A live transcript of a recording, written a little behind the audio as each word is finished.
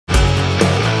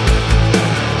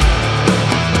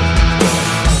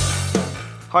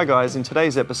Hi guys, in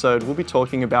today's episode we'll be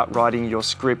talking about writing your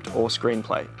script or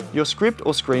screenplay. Your script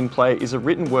or screenplay is a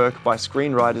written work by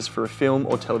screenwriters for a film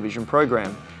or television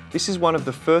program. This is one of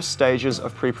the first stages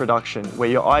of pre-production where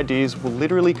your ideas will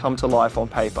literally come to life on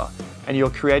paper and your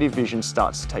creative vision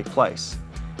starts to take place.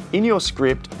 In your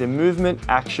script, the movement,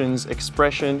 actions,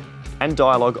 expression, and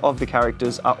dialogue of the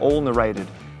characters are all narrated,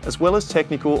 as well as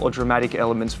technical or dramatic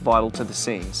elements vital to the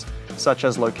scenes, such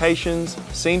as locations,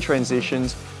 scene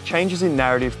transitions, changes in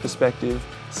narrative perspective,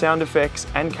 sound effects,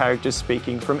 and characters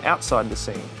speaking from outside the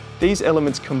scene. These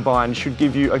elements combined should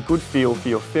give you a good feel for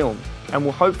your film, and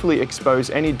will hopefully expose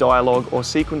any dialogue or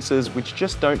sequences which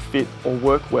just don't fit or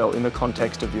work well in the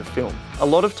context of your film. A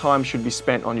lot of time should be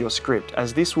spent on your script,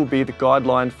 as this will be the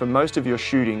guideline for most of your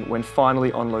shooting when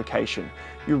finally on location.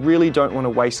 You really don't want to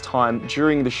waste time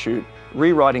during the shoot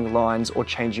rewriting lines or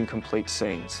changing complete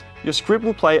scenes. Your script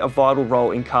will play a vital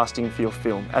role in casting for your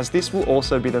film, as this will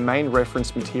also be the main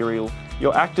reference material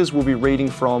your actors will be reading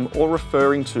from or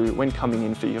referring to when coming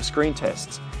in for your screen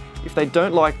tests. If they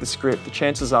don't like the script, the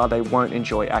chances are they won't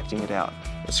enjoy acting it out.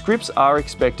 The scripts are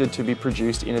expected to be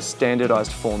produced in a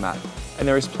standardized format, and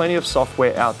there is plenty of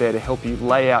software out there to help you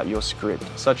lay out your script,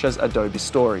 such as Adobe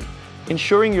Story.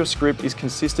 Ensuring your script is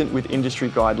consistent with industry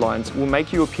guidelines will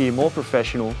make you appear more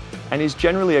professional and is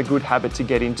generally a good habit to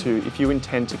get into if you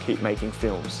intend to keep making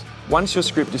films. Once your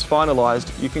script is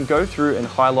finalized, you can go through and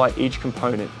highlight each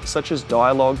component, such as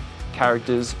dialogue,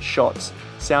 characters, shots,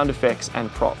 sound effects, and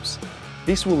props.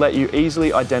 This will let you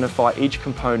easily identify each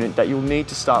component that you'll need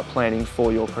to start planning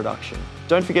for your production.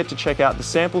 Don't forget to check out the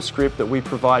sample script that we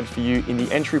provide for you in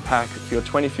the entry pack for your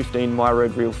 2015 My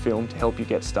RØDE Reel film to help you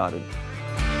get started.